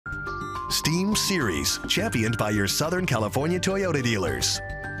STEAM Series, championed by your Southern California Toyota dealers.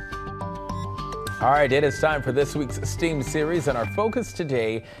 All right, it is time for this week's STEAM Series, and our focus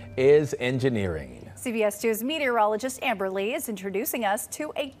today is engineering. CBS 2's meteorologist Amber Lee is introducing us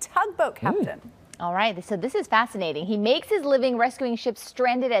to a tugboat captain. All right, so this is fascinating. He makes his living rescuing ships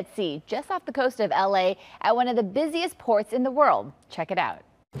stranded at sea just off the coast of LA at one of the busiest ports in the world. Check it out.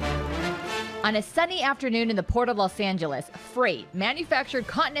 On a sunny afternoon in the port of Los Angeles, freight manufactured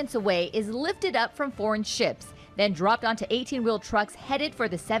continents away is lifted up from foreign ships, then dropped onto 18-wheel trucks headed for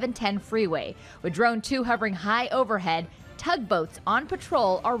the 710 freeway. With Drone 2 hovering high overhead, tugboats on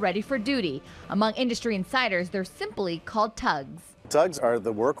patrol are ready for duty. Among industry insiders, they're simply called tugs. Tugs are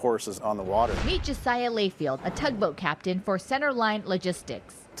the workhorses on the water. Meet Josiah Layfield, a tugboat captain for Centerline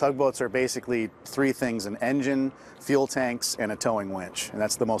Logistics. Tugboats are basically three things: an engine, fuel tanks, and a towing winch. And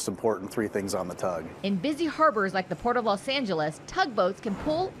that's the most important three things on the tug. In busy harbors like the Port of Los Angeles, tugboats can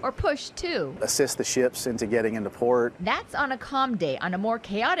pull or push too. Assist the ships into getting into port. That's on a calm day. On a more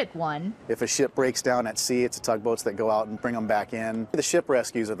chaotic one, If a ship breaks down at sea, it's the tugboats that go out and bring them back in. The ship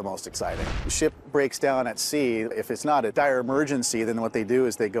rescues are the most exciting. The ship breaks down at sea. If it's not a dire emergency, then what they do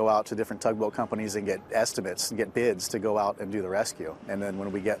is they go out to different tugboat companies and get estimates and get bids to go out and do the rescue. And then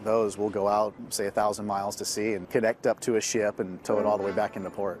when we get those, we'll go out, say 1,000 miles to sea and connect up to a ship and tow it all the way back into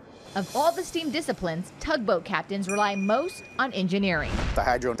port. of all the steam disciplines, tugboat captains rely most on engineering. The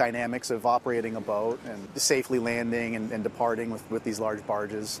hydrodynamics of operating a boat and safely landing and departing with these large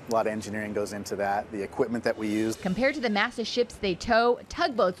barges. A lot of engineering goes into that. The equipment that we use. Compared to the massive ships they tow,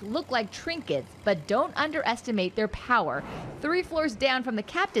 tugboats look like trinkets, but don't underestimate their power. 3 floors down from the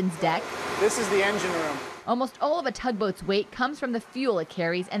captain's deck, This is the engine room. almost all of a tugboat's weight comes from the fuel it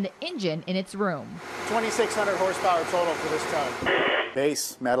carries and the engine in its room. 2,600 horsepower total for this tug.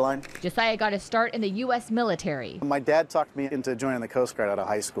 Base, Madeline. Josiah got his start in the U.S. military. My dad talked me into joining the Coast Guard out of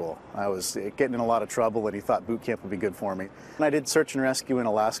high school. I was getting in a lot of trouble and he thought boot camp would be good for me. And I did search and rescue in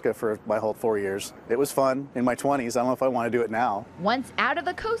Alaska for my whole 4 years. It was fun in my 20s. I don't know if I want to do it now. Once out of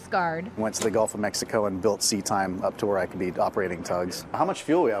the Coast Guard, Went to the Gulf of Mexico and built sea time up to where I could be operating tugs. How much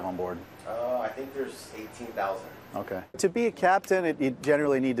fuel we have on board? I think there's 18,000. Okay. To be a captain, you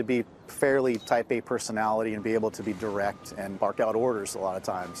generally need to be fairly type A personality and be able to be direct and bark out orders a lot of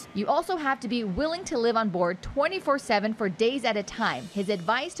times. you also have to be willing to live on board 24/7 for days at a time. His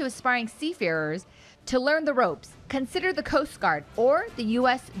advice to aspiring seafarers: to learn the ropes, consider the Coast Guard or the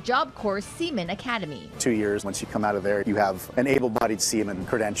U.S. Job Corps Seaman Academy. 2 years, once you come out of there, you have an able-bodied seaman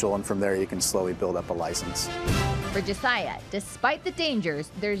credential, and from there you can slowly build up a license. For Josiah, despite the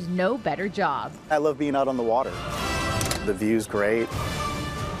dangers, there's no better job. I love being out on the water. The view's great.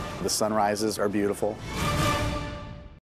 The sunrises are beautiful.